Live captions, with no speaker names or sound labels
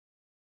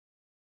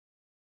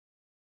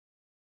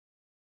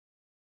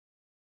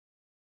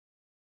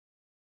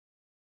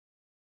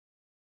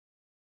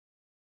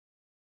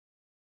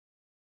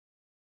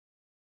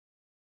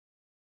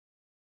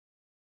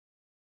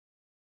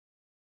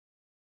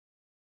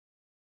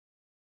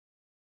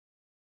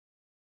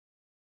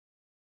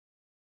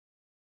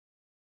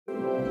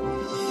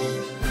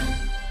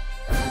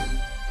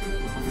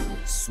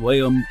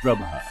Swayam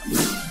Prabha.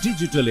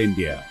 Digital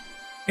India.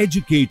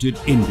 Educated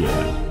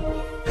India.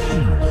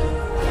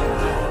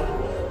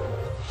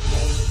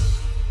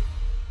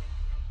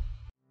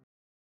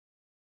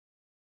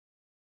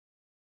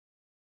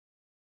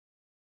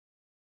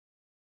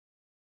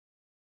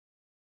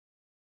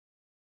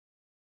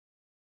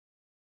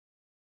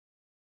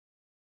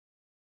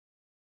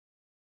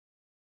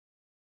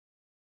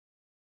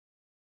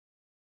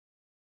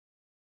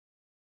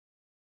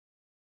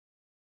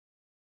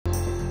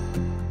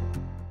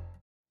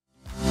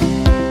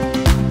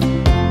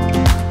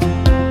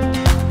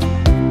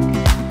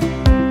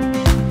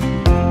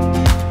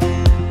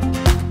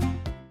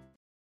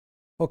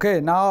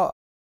 Okay, now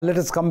let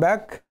us come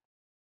back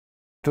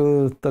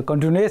to the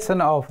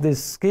continuation of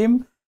this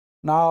scheme.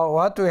 Now,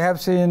 what we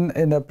have seen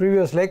in the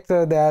previous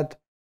lecture that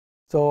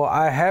we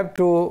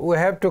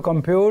have to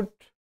compute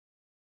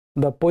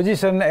the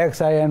position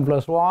xin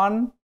plus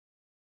 1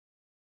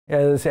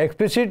 as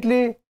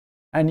explicitly,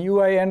 and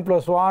uin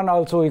plus 1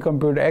 also we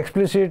compute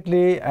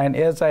explicitly, and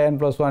sin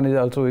plus 1 is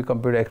also we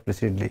compute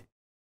explicitly.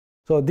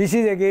 So this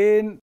is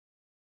again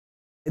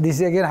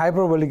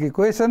hyperbolic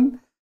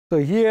equation. So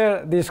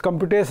here this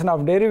computation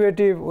of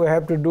derivative we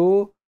have to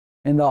do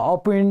in the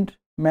upwind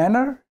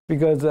manner,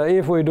 because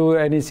if we do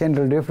any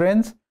central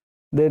difference,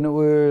 then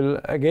we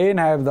will again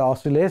have the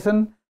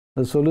oscillation,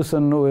 the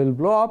solution will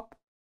blow up.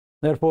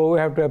 Therefore, we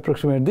have to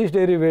approximate this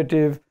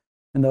derivative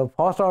in the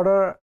first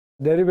order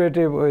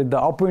derivative with the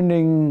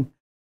upwinding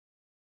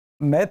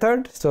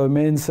method. So it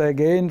means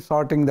again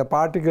sorting the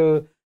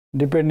particle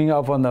depending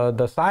upon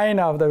the sign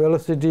of the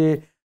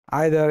velocity,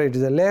 either it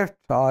is the left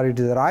or it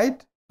is the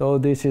right. So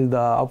this is the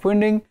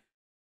upwinding,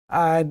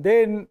 and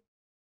then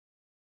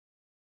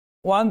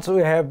once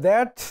we have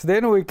that,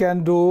 then we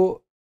can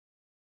do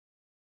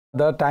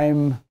the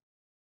time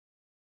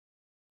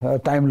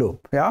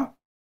loop. Yeah.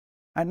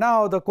 And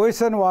now the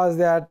question was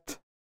that,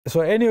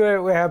 so anyway,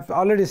 we have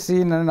already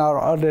seen in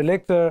our earlier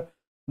lecture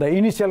the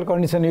initial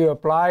condition you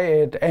apply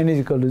at n is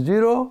equal to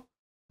 0,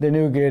 then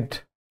you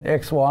get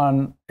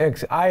x1,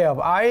 xi of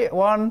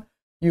I1,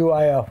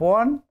 ui of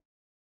 1.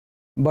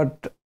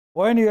 But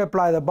when you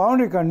apply the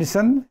boundary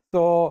condition,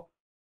 so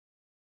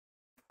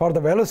for the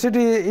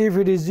velocity, if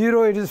it is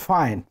 0, it is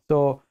fine.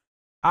 So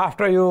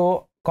after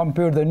you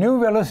compute the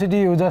new velocity,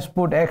 you just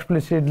put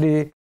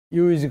explicitly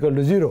u is equal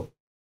to 0.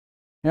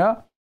 Yeah.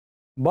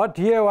 But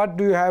here what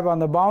do you have on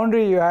the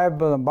boundary? You have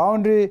on the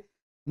boundary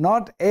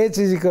not h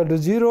is equal to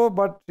 0,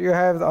 but you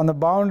have on the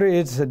boundary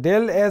it's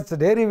del h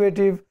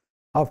derivative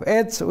of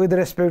h with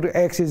respect to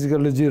x is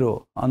equal to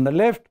 0 on the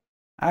left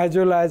as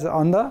well as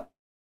on the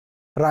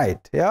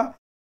right. Yeah.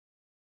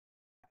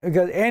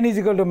 Because n is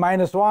equal to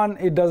 -1,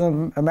 it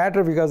doesn't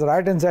matter because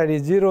right hand side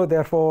is 0,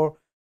 therefore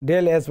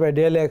del s by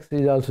del x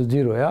is also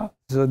 0. Yeah.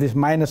 So this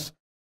minus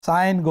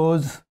sign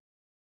goes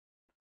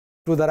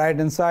to the right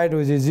hand side,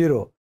 which is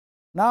 0.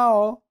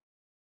 Now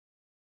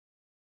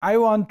I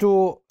want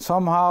to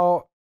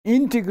somehow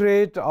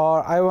integrate,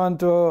 or I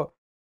want to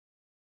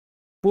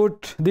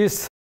put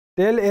this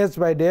del s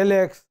by del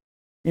x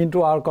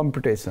into our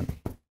computation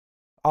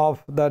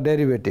of the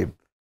derivative.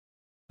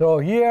 So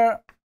here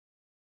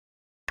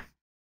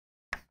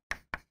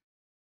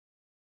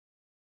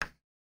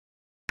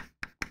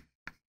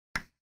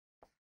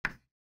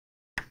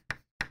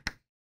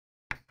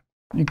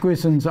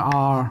equations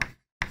are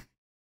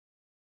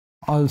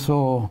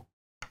also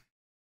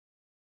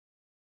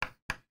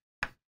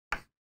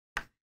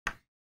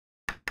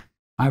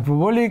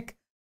hyperbolic.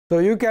 So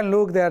you can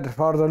look that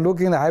for the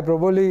looking the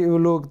hyperbolic, you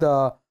look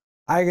the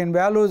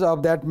eigenvalues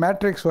of that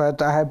matrix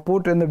that I have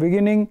put in the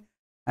beginning,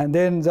 and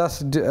then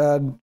just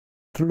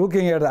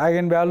looking at the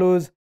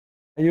eigenvalues,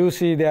 you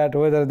see that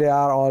whether they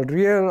are all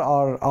real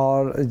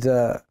or it's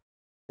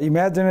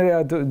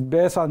imaginary.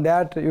 Based on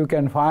that, you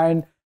can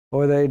find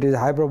whether it is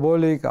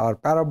hyperbolic or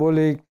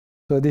parabolic.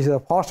 So this is a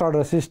first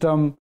order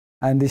system,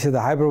 and this is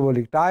the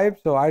hyperbolic type.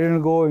 So I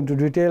didn't go into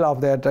detail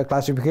of that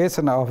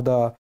classification of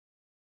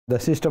the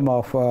system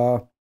of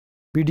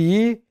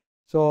PDE.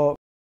 So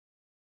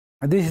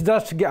this is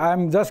just,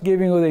 I'm just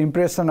giving you the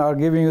impression or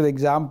giving you the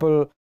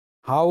example,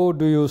 how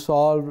do you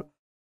solve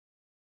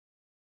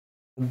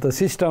the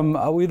system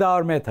with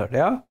our method.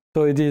 Yeah.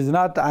 So it is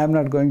not, I'm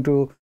not going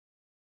to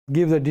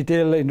give the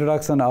detailed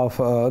introduction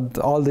of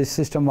all this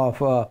system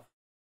of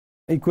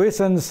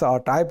equations or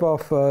type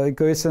of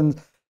equations.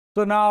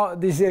 So now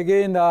this is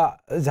again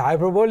is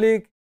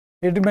hyperbolic.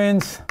 It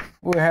means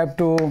we have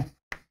to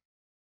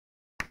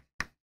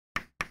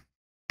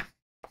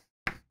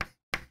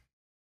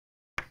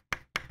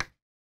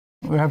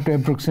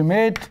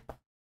approximate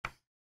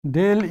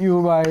del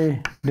u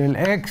by del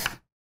x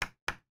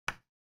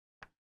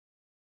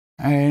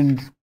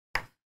and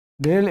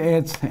del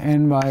h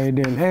n by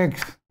del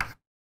x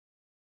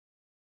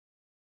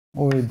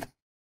with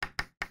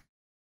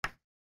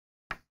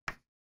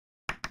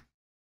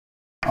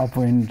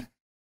upwind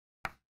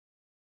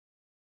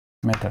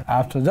method.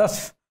 After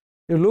just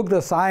you look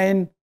the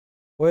sign,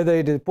 whether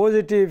it is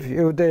positive,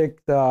 you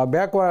take the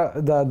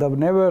backward the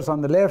neighbors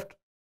on the left.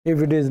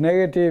 If it is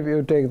negative,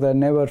 you take the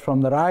neighbors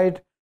from the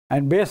right,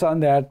 and based on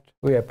that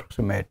we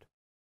approximate.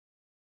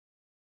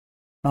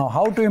 Now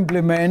how to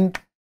implement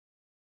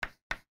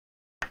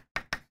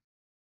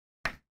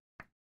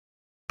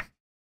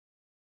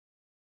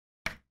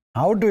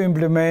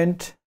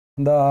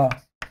the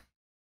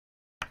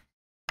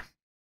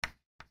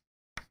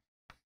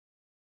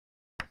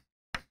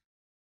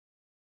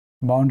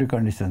boundary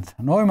conditions,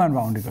 Neumann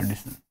boundary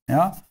condition.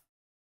 Yeah.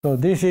 So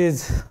this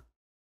is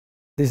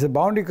a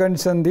boundary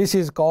condition. This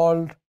is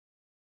called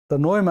the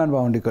Neumann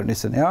boundary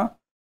condition. Yeah.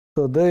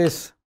 So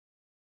this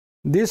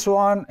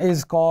one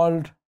is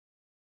called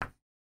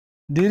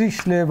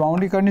Dirichlet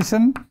boundary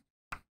condition.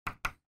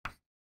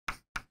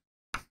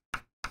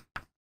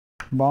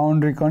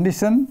 Boundary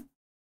condition.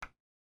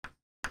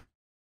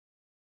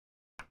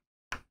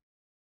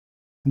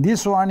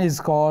 This one is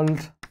called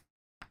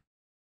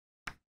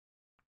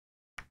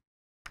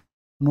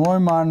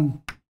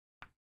Neumann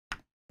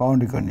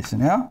boundary condition.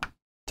 Yeah.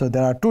 So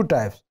there are two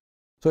types.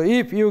 So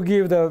if you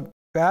give the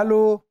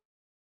value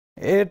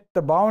at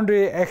the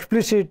boundary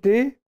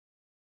explicitly,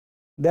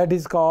 that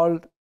is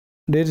called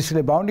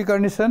Dirichlet boundary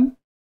condition.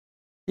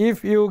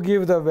 If you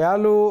give the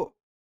value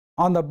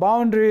on the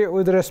boundary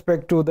with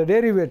respect to the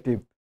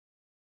derivative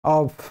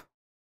of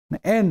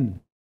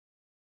n,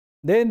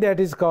 then that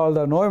is called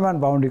the Neumann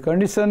boundary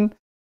condition.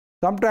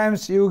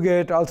 Sometimes you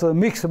get also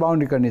mixed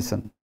boundary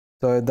condition.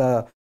 So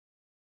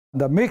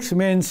the mix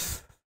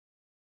means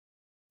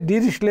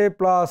Dirichlet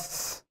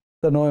plus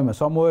the Neumann,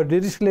 somewhere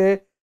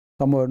Dirichlet,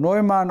 somewhere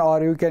Neumann,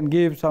 or you can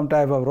give some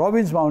type of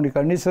Robbins boundary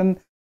condition.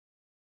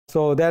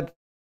 So that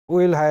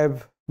we'll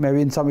have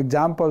maybe in some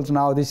examples.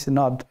 Now this is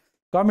not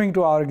coming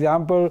to our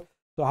example.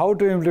 So how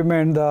to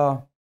implement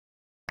the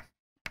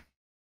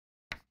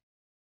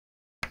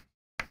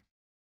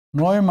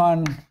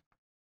Neumann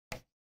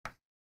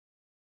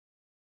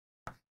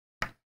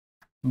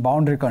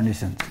boundary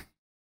conditions.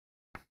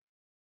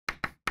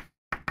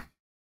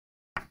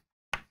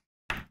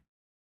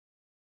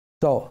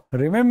 So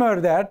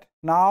remember that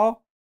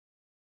now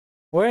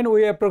when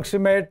we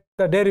approximate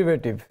the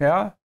derivative,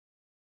 yeah.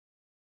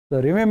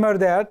 So remember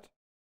that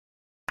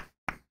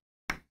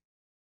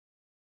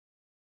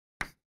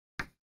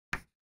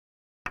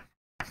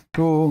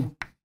to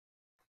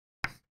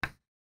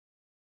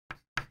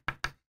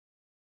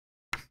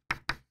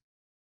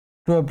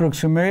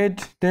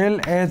approximate del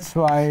h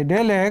by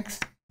del x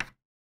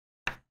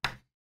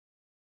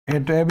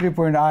at every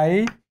point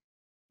I,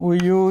 we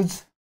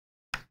use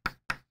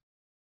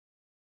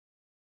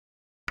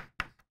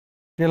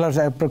Taylor's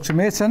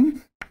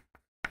approximation.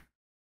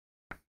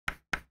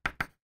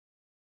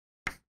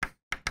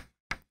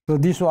 So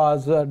this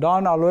was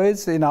done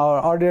always in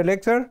our earlier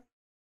lecture.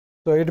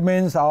 So it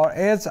means our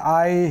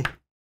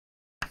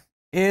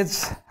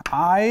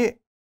hi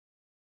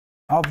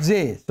of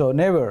j. So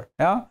never,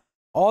 yeah.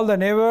 All the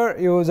never,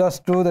 you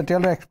just do the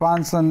Taylor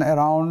expansion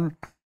around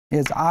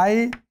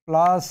hi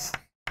plus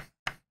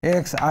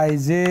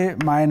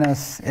xij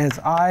minus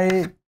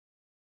hi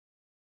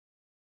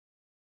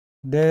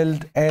del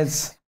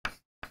h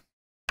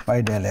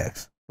by del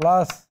x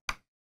plus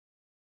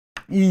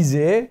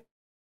ej.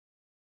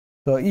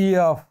 So e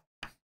of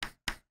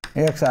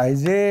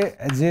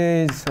xij,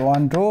 j is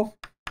 1 to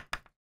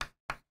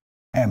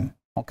m.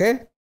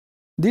 Okay,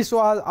 this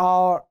was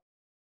our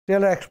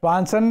Taylor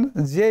expansion,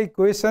 j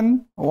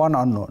equation, one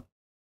unknown.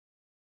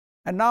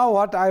 And now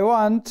what I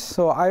want,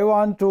 so I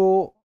want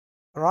to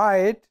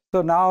write,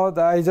 so now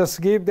I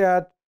just give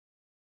that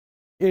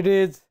it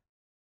is,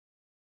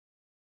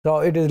 so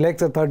it is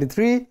lecture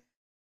 33,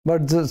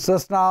 but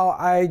just now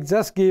I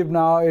just give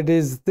now it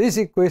is this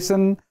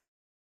equation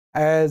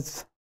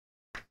as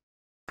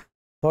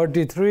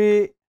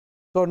 33.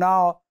 So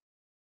now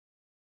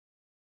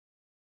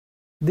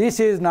this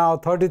is now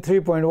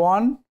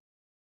 33.1.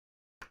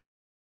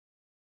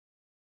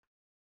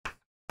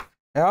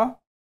 Yeah.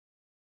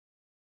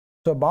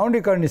 So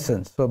boundary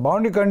conditions. So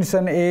boundary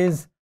condition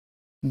is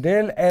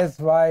del s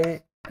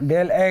by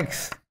del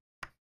x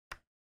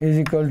is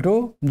equal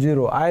to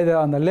 0, either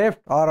on the left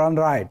or on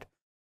the right.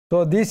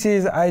 So this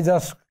is, I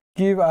just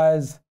give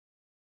as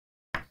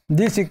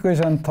this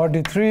equation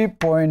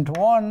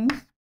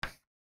 33.1.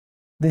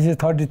 This is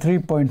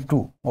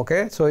 33.2.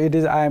 Okay. So it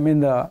is, I am in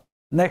the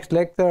next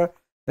lecture.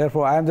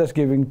 Therefore, I am just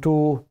giving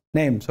two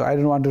names. So I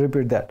don't want to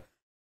repeat that.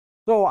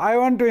 So I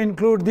want to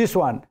include this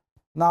one.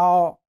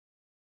 Now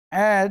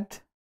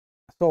add,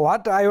 so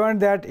what I want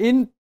that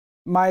in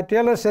my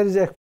Taylor series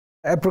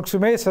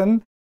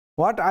approximation,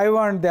 what I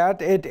want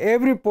that at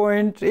every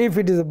point, if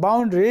it is a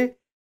boundary,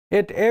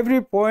 at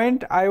every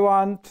point I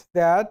want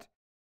that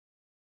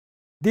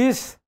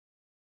this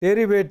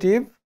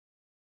derivative,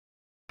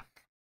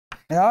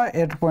 yeah,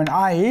 at point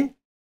I,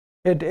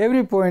 at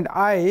every point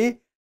I,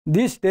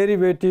 this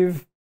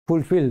derivative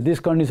fulfilled, this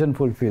condition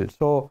fulfilled.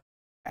 So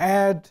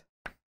add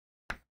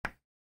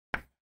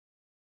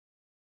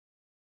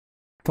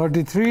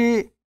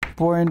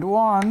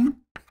 33.1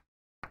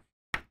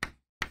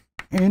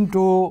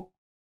 into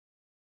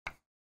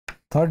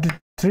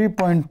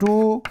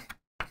 33.2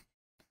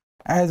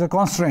 as a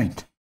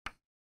constraint.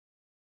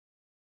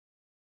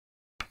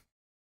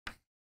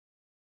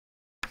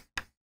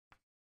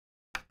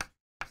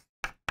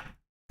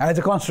 as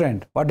a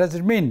constraint. What does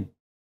it mean?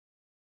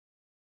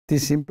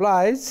 This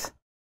implies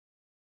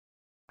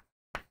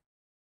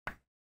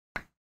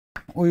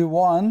we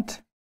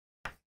want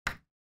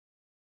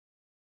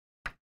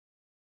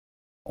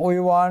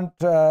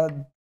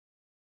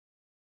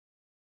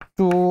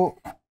to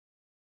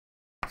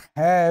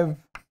have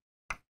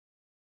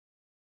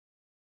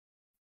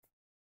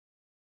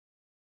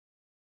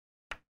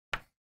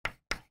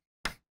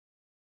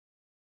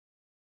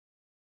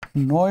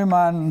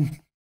Neumann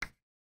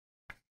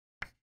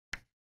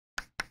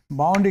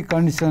boundary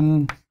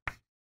condition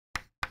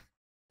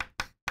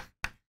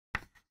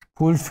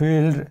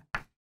fulfilled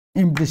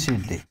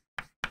implicitly.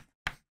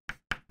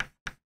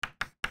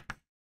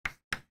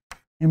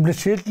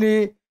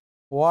 Implicitly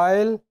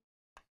while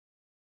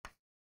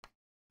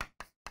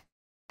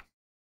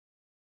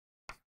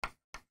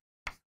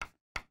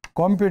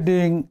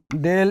computing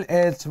del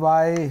h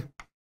by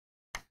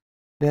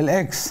del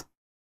x.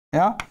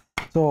 Yeah.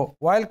 So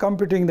while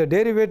computing the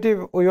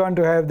derivative, we want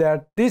to have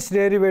that this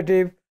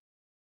derivative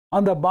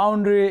on the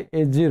boundary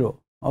is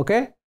 0.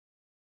 Okay.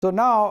 So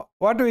now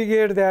what we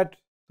get that,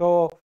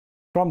 so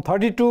from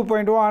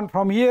 32.1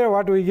 from here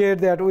what we get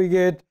that we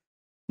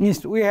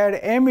had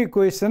m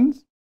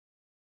equations.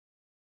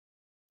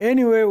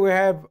 Anyway, we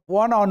have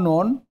one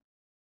unknown.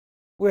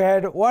 We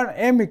had one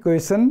m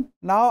equation.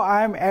 Now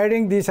I am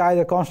adding this as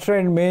a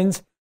constraint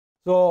means,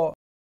 so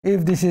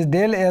if this is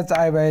del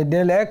hi by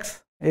del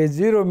x is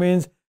 0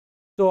 means,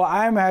 so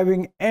I am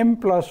having m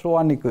plus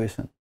 1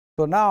 equation.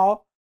 So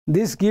now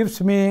this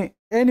gives me,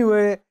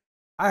 anyway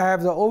I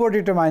have the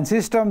overdetermined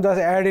system, thus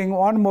adding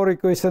one more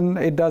equation,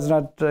 it does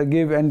not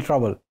give any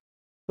trouble.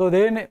 So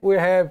then we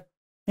have,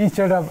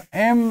 instead of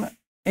m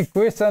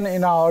equation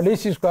in our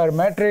least square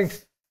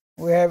matrix,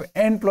 we have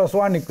n plus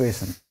 1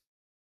 equation.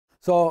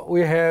 So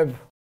we have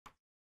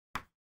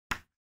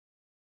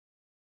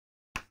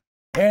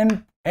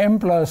m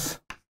plus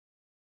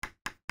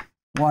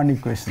 1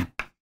 equation.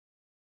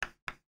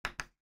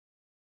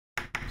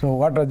 So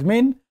what does it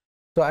mean?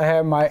 So I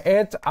have my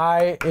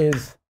hi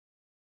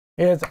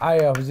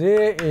of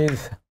j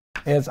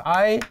is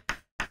hi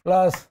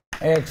plus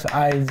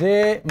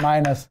xij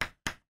minus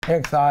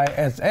xi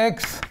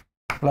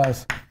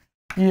plus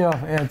e of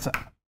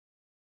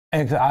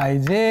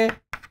xij,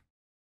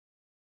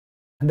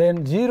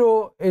 then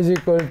 0 is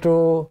equal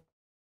to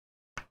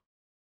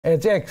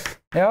hx.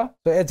 Yeah,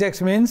 so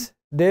hx means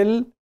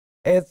del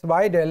h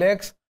by del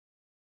x.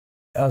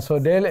 So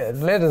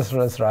let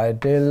us write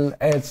del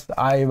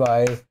hi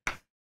by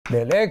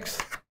del x,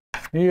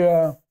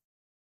 here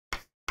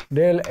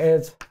del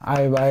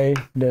hi by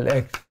del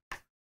x,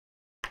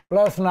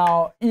 plus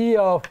now e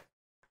of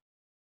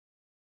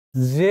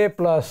j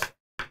plus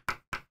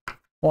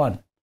 1.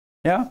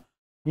 Yeah,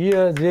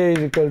 here j is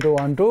equal to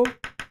 1 to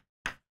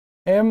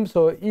m,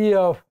 so e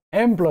of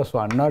m plus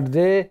 1, not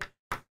j,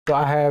 so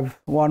I have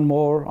one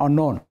more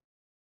unknown.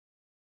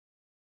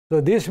 So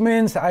this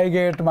means I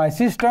get my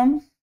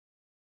system.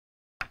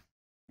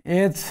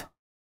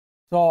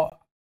 So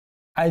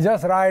I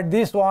just write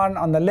this one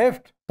on the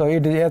left, so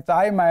it is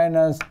hi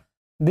minus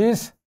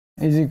this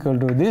is equal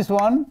to this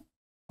one.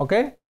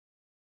 Okay,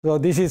 so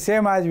this is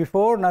same as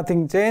before,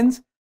 nothing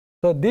changed.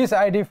 So this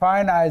I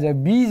define as a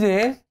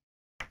bj.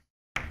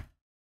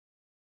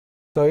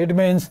 So it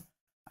means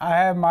I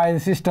have my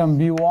system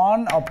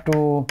b1 up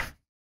to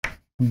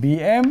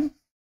bm.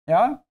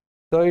 Yeah,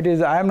 so it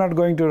is, I am not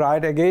going to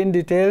write again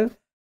detail,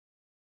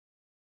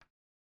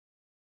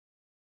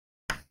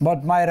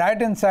 but my right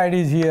hand side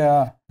is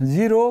here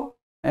 0,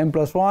 m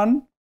plus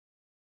 1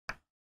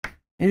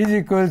 is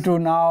equal to,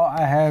 now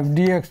I have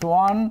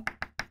dx1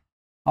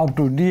 up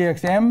to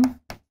dxm,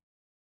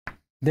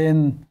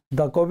 then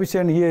the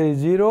coefficient here is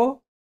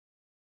 0,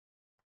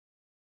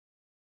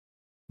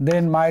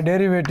 then my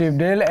derivative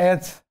del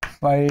h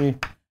by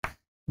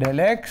del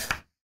x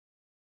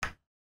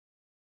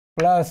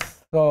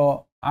plus,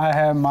 so I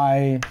have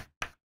my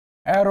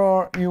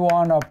error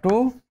e1 up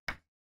to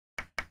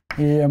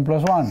em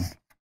plus 1.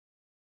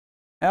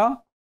 Yeah.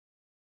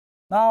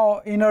 Now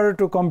in order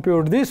to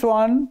compute this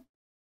one,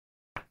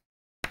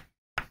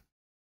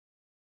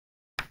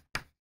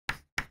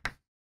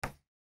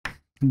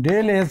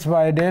 del h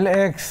by del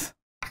x,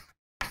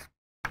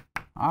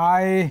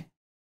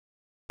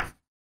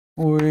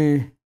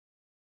 we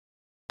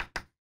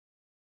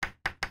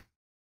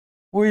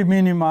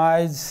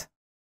minimize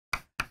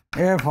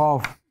f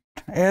of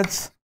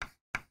h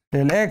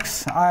del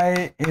x,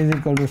 I is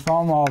equal to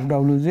sum of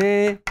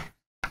wj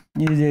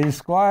ej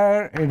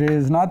square, it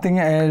is nothing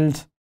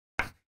else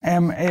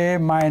ma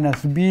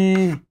minus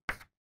b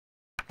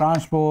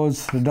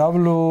transpose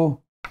w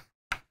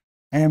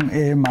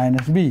ma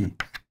minus b.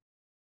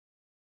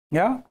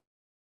 Yeah,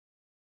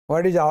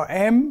 what is our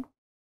m?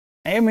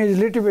 M is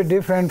a little bit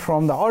different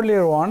from the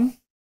earlier one.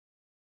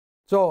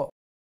 So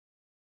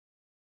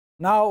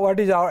now what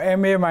is our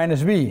ma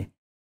minus b?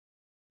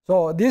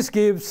 So this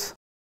gives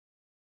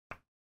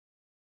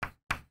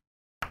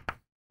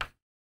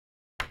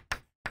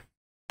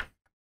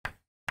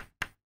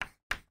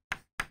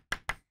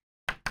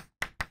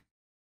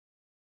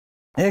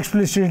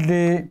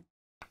explicitly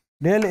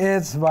del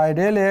H by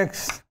del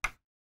X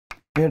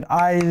at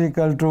I is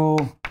equal to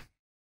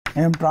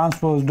M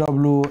transpose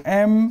W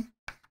M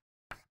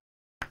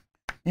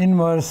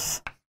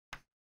inverse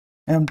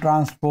M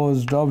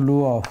transpose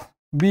W of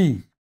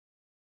B.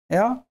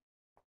 Yeah,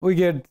 we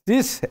get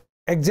this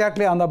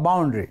exactly on the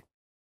boundary.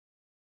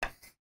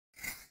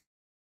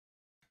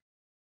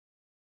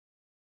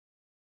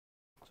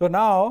 So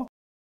now,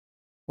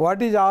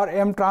 what is our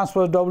M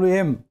transpose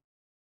Wm?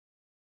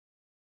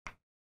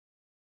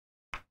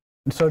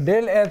 So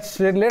del H,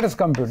 let us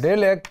compute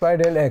del X by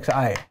del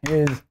Xi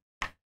is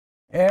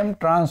M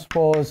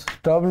transpose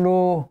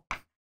W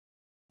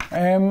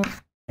M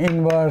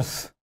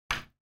inverse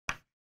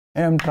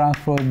M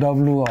transpose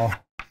W of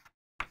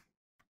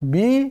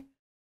B.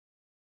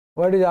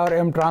 What is our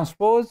M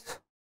transpose?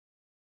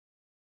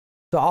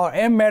 So our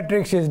M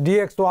matrix is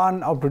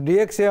dx1 up to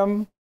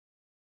dxm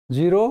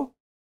 0.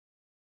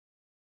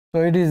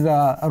 So it is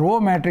the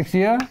row matrix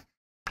here,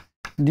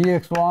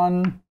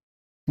 dx1,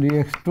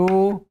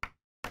 dx2,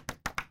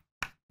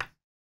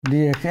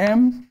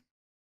 dxm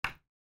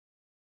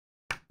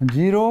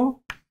 0.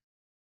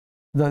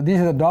 This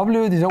is the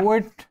W, this is the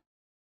weight,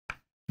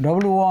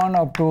 W1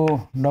 up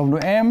to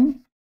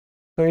Wm.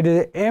 So it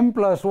is M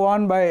plus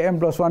 1 by M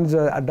plus 1 is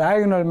a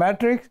diagonal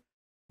matrix,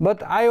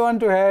 but I want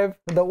to have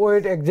the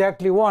weight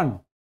exactly 1.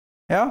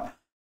 Yeah,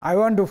 I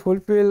want to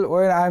fulfill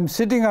when I am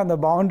sitting on the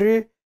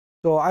boundary.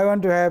 So I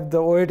want to have the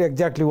weight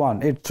exactly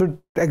 1. It should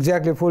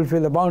exactly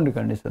fulfill the boundary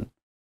condition.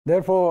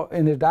 Therefore,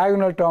 in the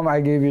diagonal term, I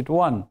gave it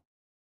 1.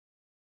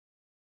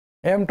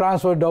 M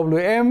transpose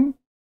Wm.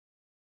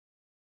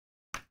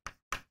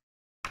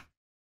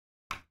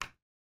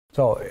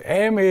 So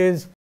M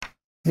is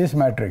this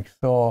matrix.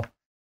 So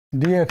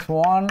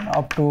dx1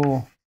 up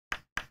to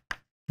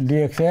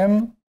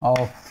dxm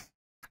of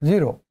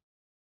 0.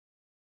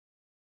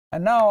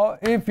 And now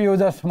if you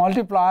just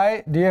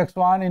multiply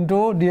dx1 into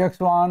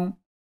dx1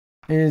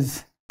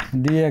 is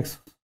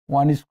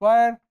dx1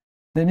 square,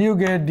 then you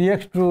get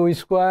dx2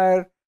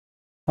 square,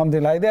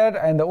 something like that,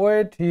 and the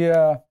weight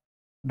here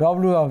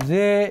w of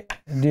j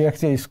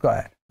dxa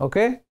square.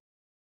 Okay,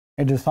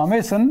 it is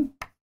summation.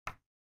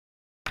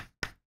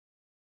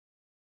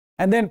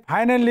 And then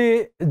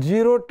finally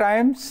 0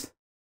 times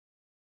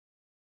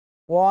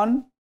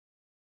 1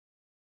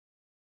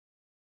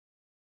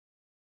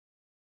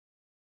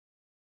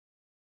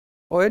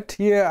 wait,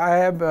 here I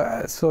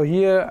have so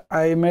here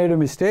I made a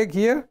mistake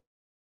here.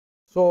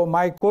 So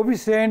my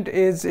coefficient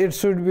is, it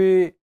should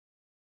be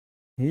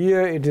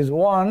here, it is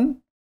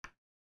 1.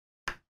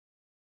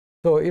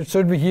 So it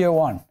should be here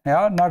 1,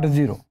 yeah, not a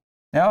 0.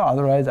 Yeah,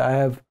 otherwise I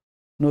have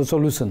no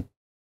solution.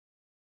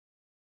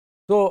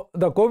 So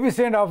the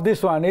coefficient of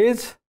this one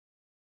is,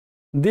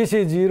 this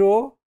is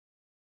 0,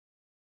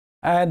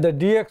 and the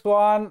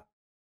dx1,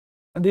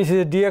 this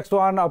is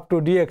dx1 up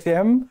to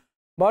dxm,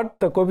 but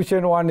the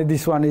coefficient 1,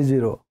 this one is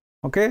 0.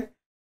 Okay,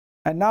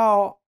 and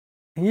now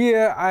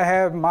here I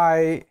have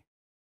my,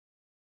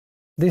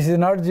 this is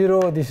not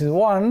 0, this is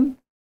 1,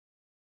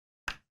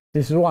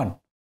 this is 1.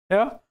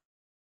 Yeah,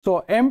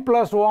 so m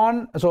plus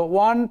 1, so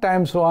 1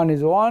 times 1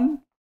 is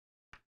 1,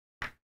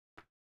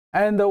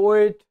 and the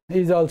weight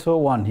is also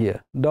 1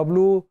 here.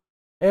 W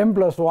m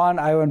plus 1,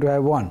 I want to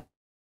have 1.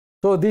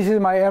 So this is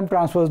my M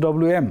transpose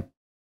Wm.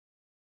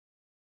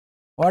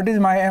 What is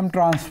my M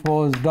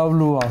transpose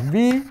W of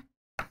B?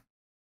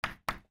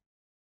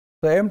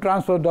 So M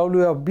transpose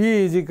W of B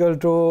is equal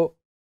to,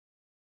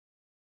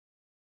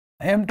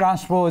 M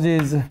transpose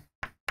is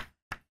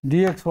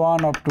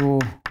dx1 up to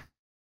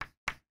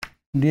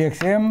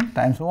dxm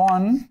times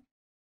 1,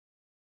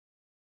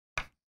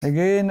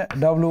 again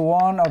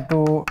w1 up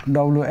to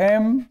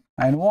wm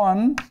and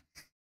 1,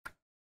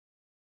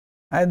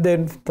 and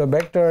then the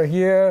vector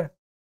here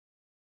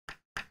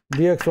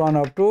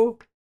dx1 up to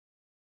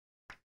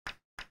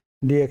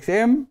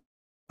dxm,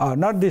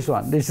 not this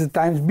one, this is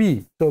times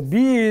b. So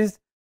b is,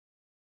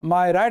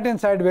 my right hand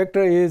side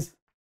vector is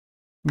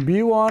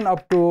b1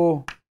 up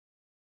to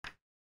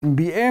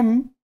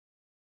bm,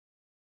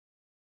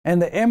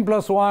 and the m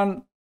plus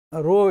 1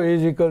 row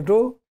is equal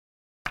to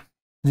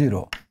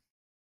 0.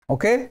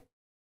 Okay,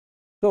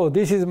 so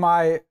this is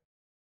my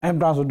M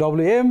transpose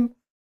Wm.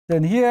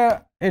 Then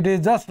here it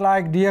is just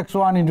like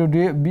dx1 into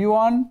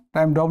b1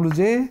 times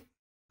wj.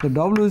 So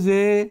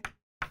wj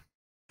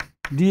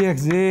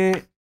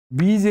dxj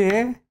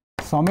bj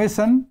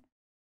summation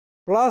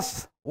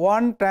plus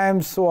 1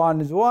 times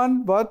 1 is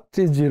 1, but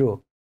it is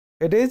 0.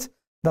 It is,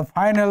 the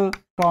final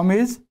term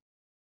is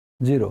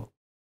 0.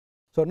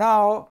 So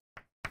now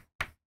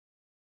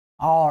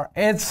our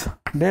h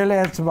del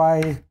h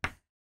by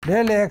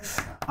del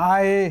x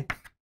I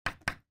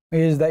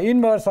is the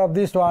inverse of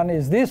this one,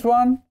 is this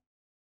one,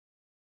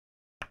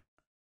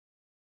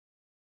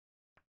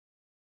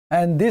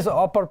 and this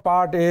upper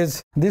part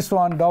is this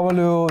one,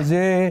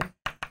 wj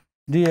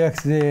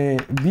dxj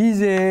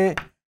bj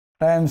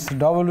times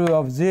w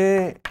of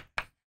j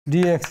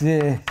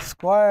dxj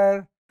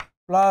square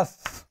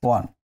plus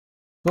 1.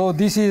 So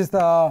this is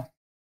the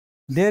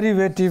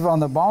derivative on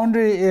the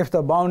boundary if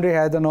the boundary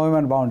has the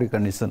Neumann boundary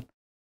condition.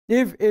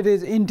 If it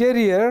is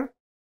interior,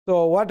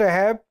 so what I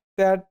have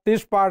that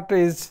this part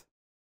is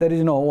there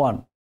is no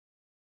 1.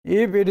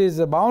 If it is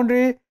a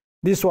boundary,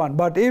 this one.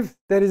 But if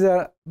there is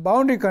a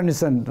boundary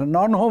condition,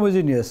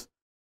 non-homogeneous,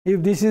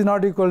 if this is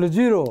not equal to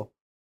 0,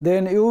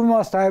 then you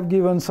must have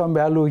given some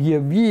value here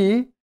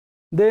v,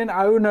 then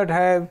I will not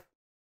have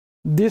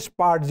this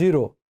part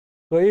 0.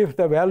 So if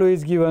the value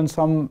is given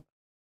some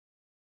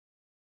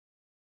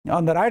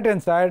on the right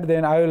hand side,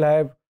 then I will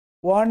have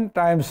 1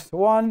 times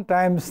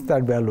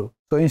that value.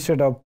 So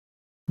instead of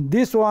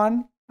this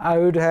one, I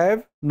would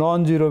have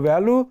non-zero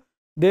value,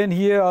 then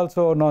here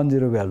also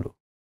non-zero value.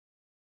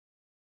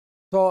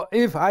 So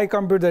if I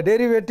compute the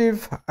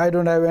derivative, I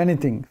don't have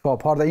anything. So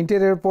for the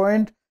interior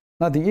point,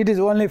 nothing. It is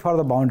only for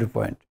the boundary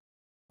point.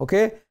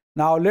 Okay.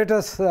 Now let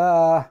us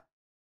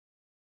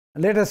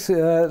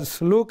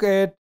look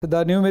at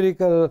the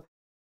numerical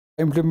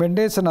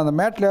implementation on the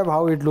Matlab,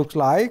 how it looks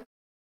like.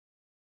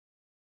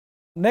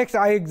 Next,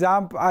 I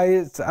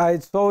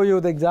show you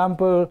the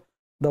example.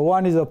 The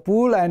one is a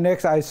pool, and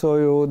next I show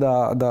you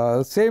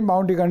the same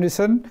boundary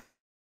condition,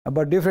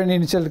 but different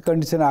initial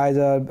condition as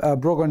a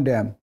broken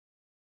dam.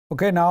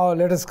 Okay, now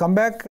let us come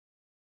back.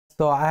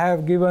 So I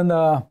have given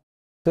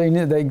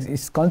consider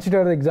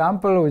the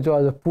example which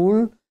was a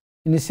pool.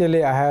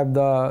 Initially, I have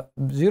the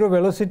 0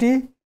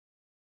 velocity,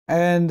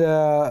 and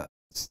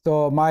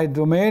so my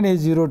domain is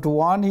 0 to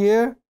 1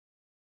 here,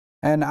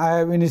 and I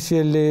have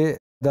initially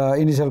the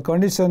initial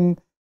condition,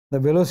 the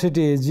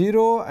velocity is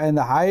 0 and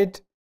the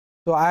height.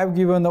 So I have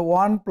given the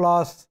 1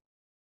 plus,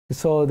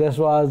 so this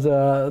was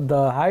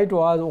the height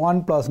was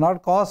 1 plus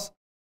not cos,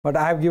 but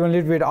I have given a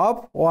little bit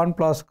up, 1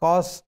 plus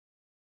cos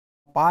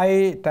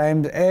pi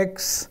times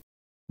x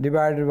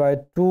divided by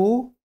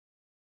 2.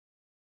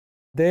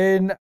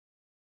 Then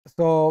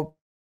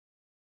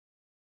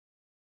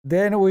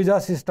we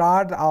just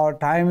start our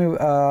time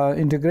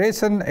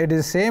integration. It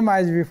is same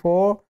as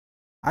before.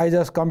 I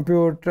just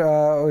compute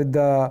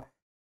the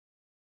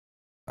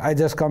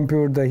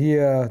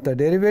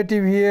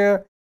derivative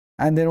here,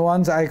 and then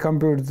once I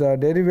compute the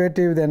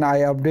derivative, then I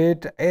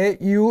update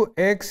u,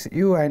 x,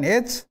 u and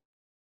h.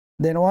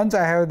 Then once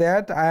I have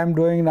that, I am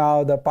doing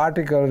now the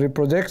particle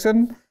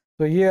reprojection.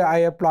 So here I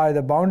apply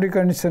the boundary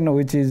condition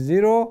which is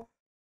 0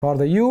 for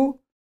the u,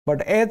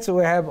 but h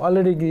we have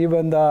already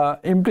given the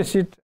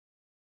implicit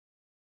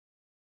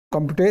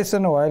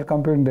computation while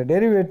computing the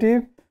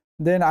derivative.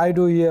 Then I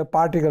do here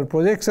particle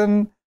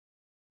projection.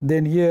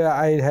 Then here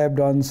I have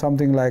done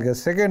something like a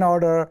second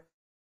order,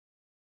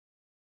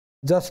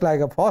 just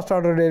like a first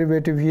order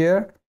derivative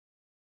here.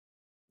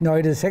 Now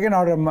it is second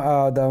order,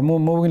 the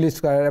moving least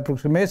square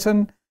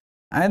approximation.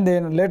 And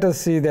then let us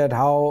see that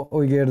how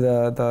we get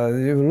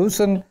the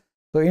evolution.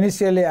 So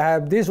initially I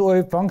have this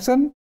wave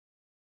function,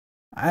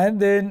 and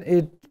then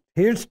it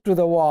hits to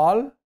the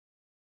wall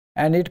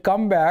and it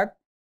come back.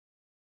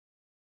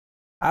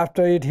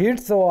 After it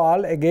hits the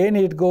wall, again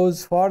it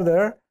goes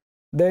further.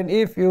 Then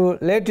if you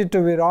let it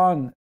to be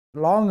run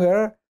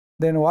longer,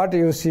 then what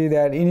you see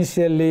that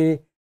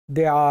initially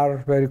they are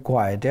very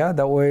quiet, yeah,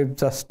 the wave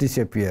just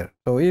disappear.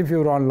 So if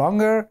you run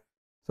longer,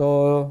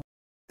 so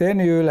then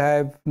you will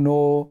have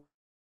no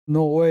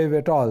wave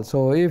at all.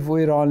 So if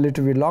we run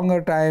little bit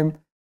longer time,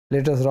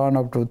 let us run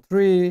up to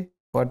 3,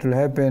 what will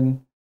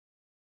happen?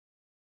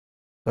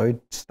 So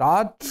it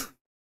starts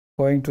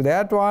going to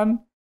that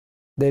one,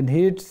 then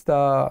hits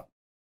the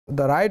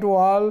right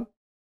wall,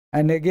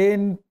 and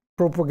again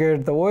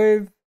propagate the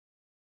wave,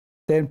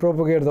 then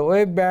propagate the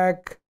wave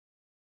back.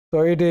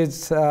 So it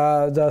is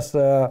just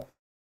let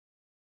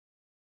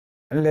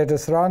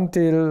us run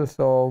till,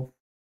 so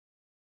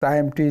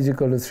time t is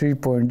equal to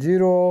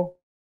 3.0.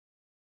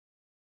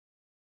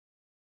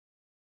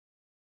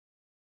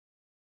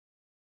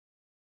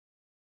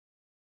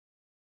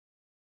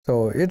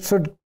 So it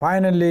should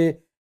finally,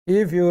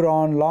 if you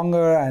run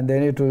longer, and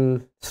then it will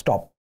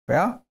stop.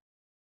 Yeah.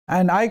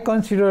 And I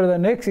consider the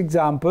next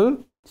example.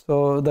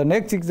 So the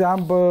next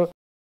example,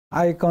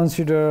 I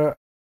consider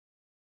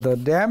the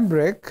dam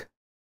break.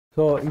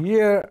 So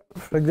here,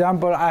 for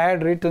example, I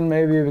had written,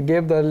 maybe we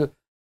gave the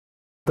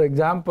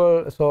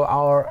example. So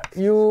our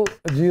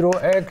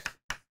u0x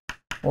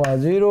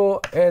was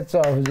 0, h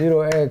of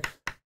 0x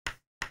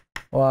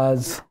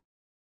was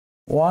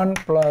 1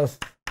 plus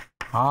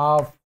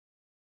half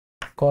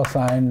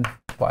cosine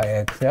pi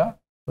x. Yeah.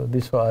 So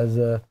this was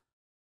the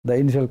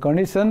initial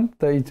condition.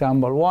 The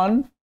example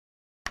 1,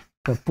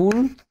 the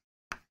pool.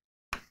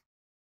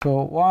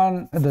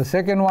 So the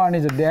second one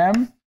is a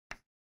dam.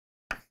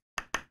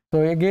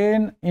 So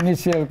again,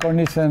 initial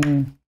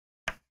condition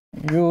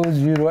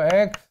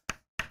u0x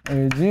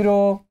is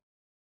 0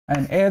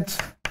 and h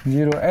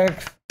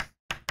 0x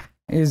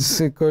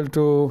is equal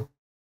to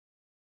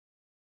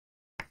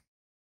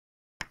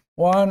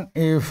 1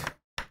 if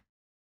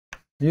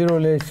 0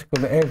 less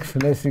equal to x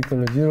less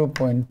equal to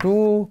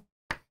 0.2,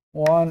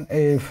 1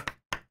 if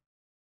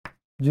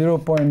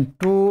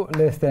 0.2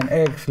 less than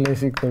x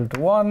less equal to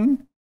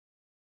 1.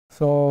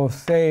 So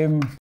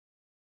same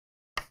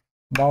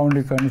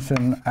boundary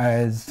condition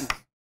as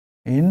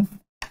in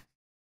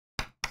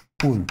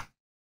pool.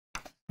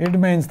 It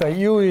means the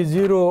U is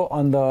 0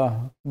 on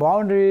the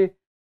boundary,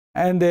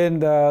 and then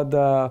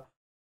the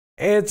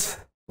H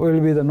will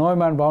be the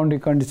Neumann boundary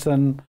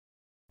condition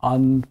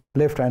on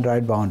left and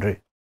right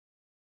boundary.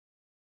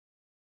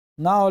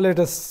 Now let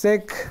us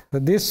check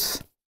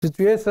this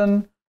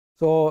situation.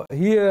 So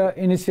here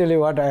initially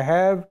what I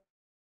have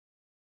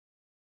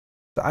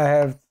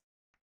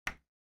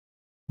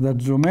the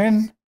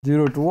domain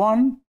 0 to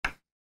 1,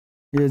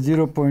 here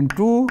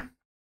 0.2.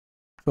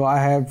 So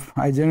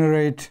I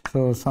generate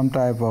some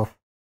type of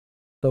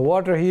the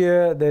water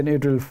here, then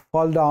it will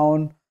fall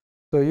down.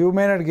 So you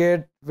may not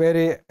get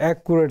very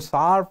accurate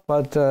sharp,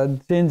 but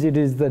since it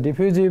is the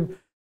diffusive,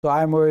 so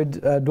I am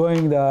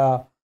doing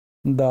the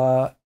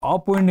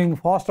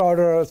upwinding first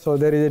order. So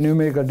there is a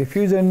numerical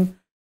diffusion.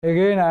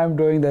 Again, I am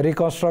doing the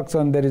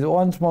reconstruction. There is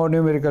once more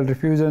numerical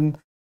diffusion.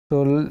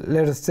 So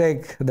let us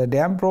check the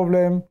dam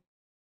problem.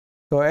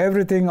 So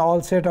everything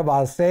all set up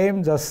are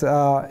same, just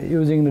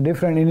using the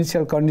different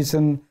initial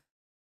condition.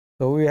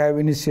 So we have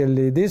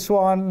initially this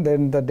one,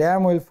 then the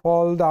dam will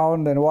fall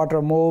down, then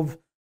water moves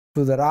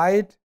to the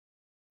right,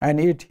 and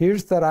it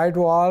hits the right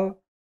wall,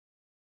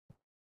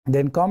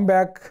 then come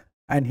back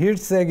and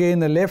hits again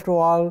the left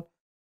wall,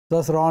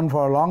 just run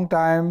for a long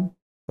time.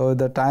 So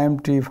the time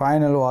t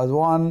final was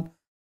 1,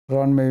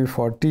 run maybe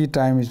for t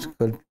time is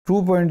equal to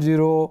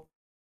 2.0.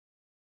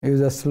 You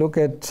just look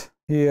at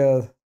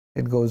here,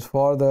 it goes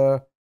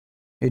further,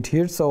 it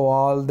hits the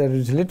wall, there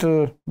is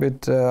little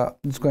bit,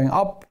 it's going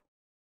up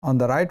on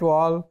the right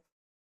wall.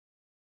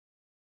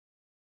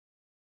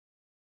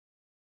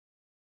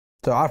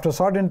 So after a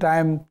certain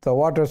time, the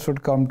water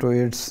should come to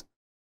its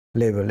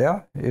level,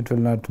 yeah, it will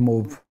not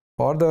move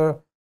further.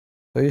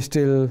 So it's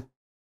still,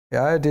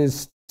 yeah, it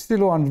is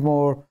still once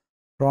more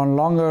run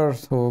longer,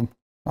 so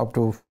up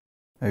to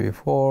maybe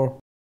 4.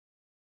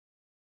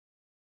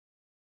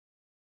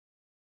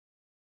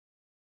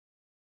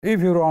 If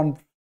you run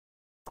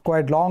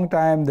quite long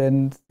time,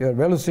 then your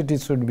velocity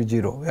should be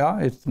 0, yeah,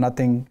 it's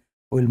nothing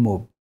will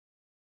move.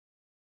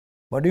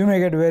 But you may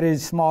get very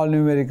small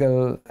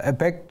numerical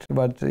effect,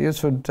 but you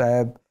should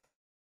have,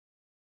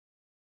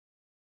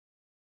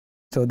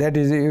 so that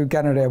is, you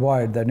cannot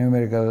avoid the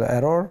numerical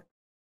error.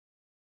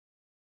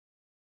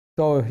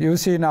 So you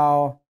see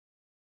now,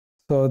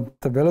 so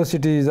the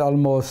velocity is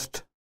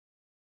almost,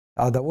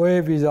 the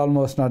wave is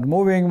almost not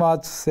moving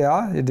much,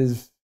 yeah, it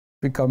is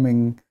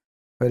becoming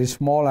very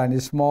small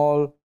and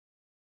small,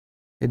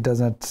 it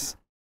doesn't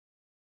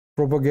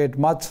propagate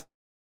much.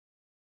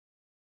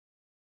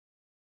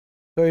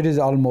 So it is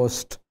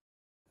almost,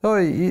 so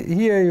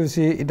here you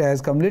see it has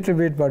come little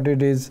bit, but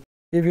it is,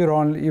 if you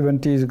run even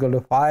t is equal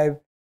to 5,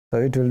 so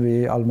it will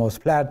be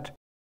almost flat.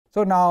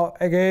 So now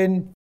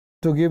again,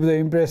 to give the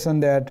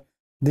impression that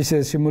this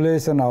is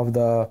simulation of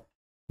the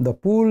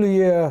pool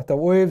here, the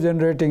wave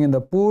generating in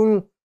the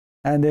pool,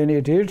 and then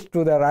it hits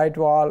to the right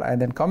wall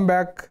and then come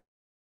back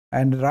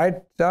and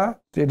right,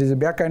 it is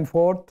back and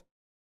forth,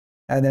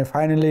 and then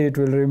finally it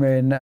will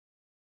remain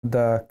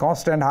the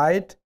constant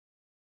height.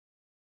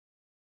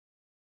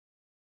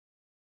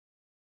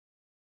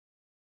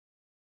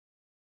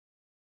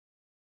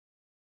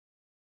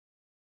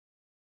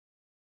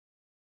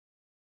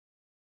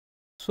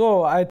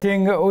 So I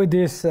think with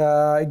this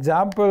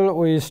example,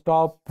 we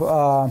stop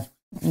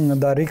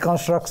the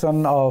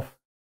reconstruction of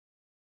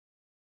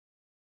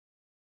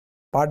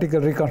particle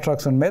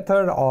reconstruction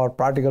method or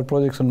particle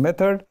projection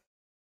method.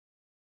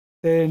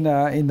 Then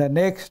in the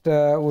next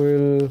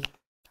we'll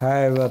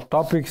have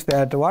topics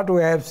that what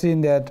we have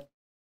seen that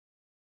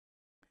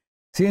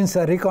since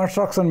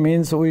reconstruction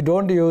means we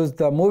don't use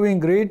the moving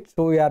grid,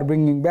 so we are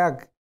bringing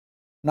back.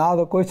 Now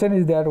the question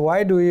is that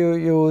why do you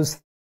use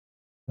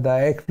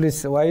the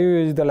explicit, why you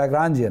use the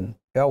Lagrangian?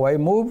 Yeah, why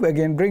move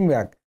again bring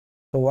back?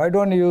 So why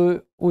don't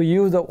we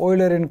use the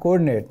Eulerian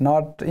coordinate,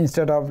 not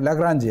instead of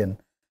Lagrangian?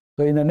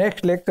 So in the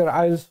next lecture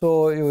I will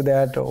show you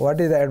that what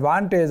is the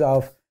advantage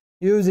of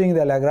using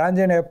the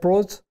Lagrangian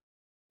approach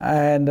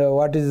and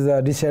what is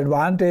the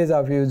disadvantage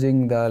of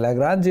using the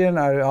Lagrangian,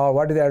 or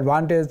what is the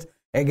advantage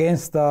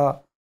against the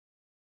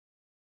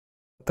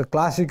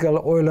classical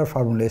Euler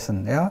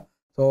formulation. Yeah,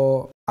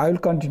 so I will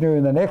continue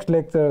in the next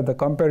lecture the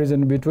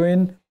comparison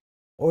between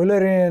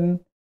Eulerian,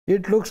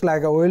 it looks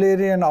like a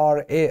Eulerian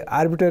or a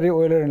arbitrary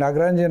Eulerian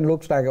Lagrangian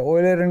looks like a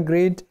Eulerian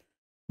grid,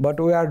 but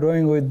we are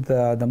doing with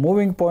the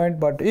moving point.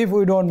 But if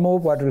we don't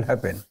move, what will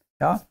happen?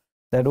 Yeah,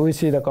 that we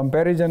see the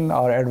comparison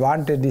or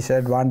advantage,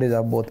 disadvantage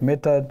of both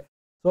method.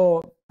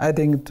 So I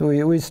think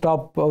we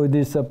stop with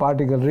this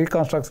particle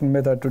reconstruction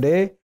method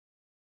today.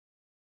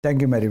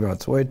 Thank you very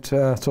much.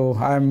 So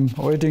I am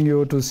waiting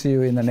you to see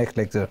you in the next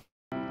lecture.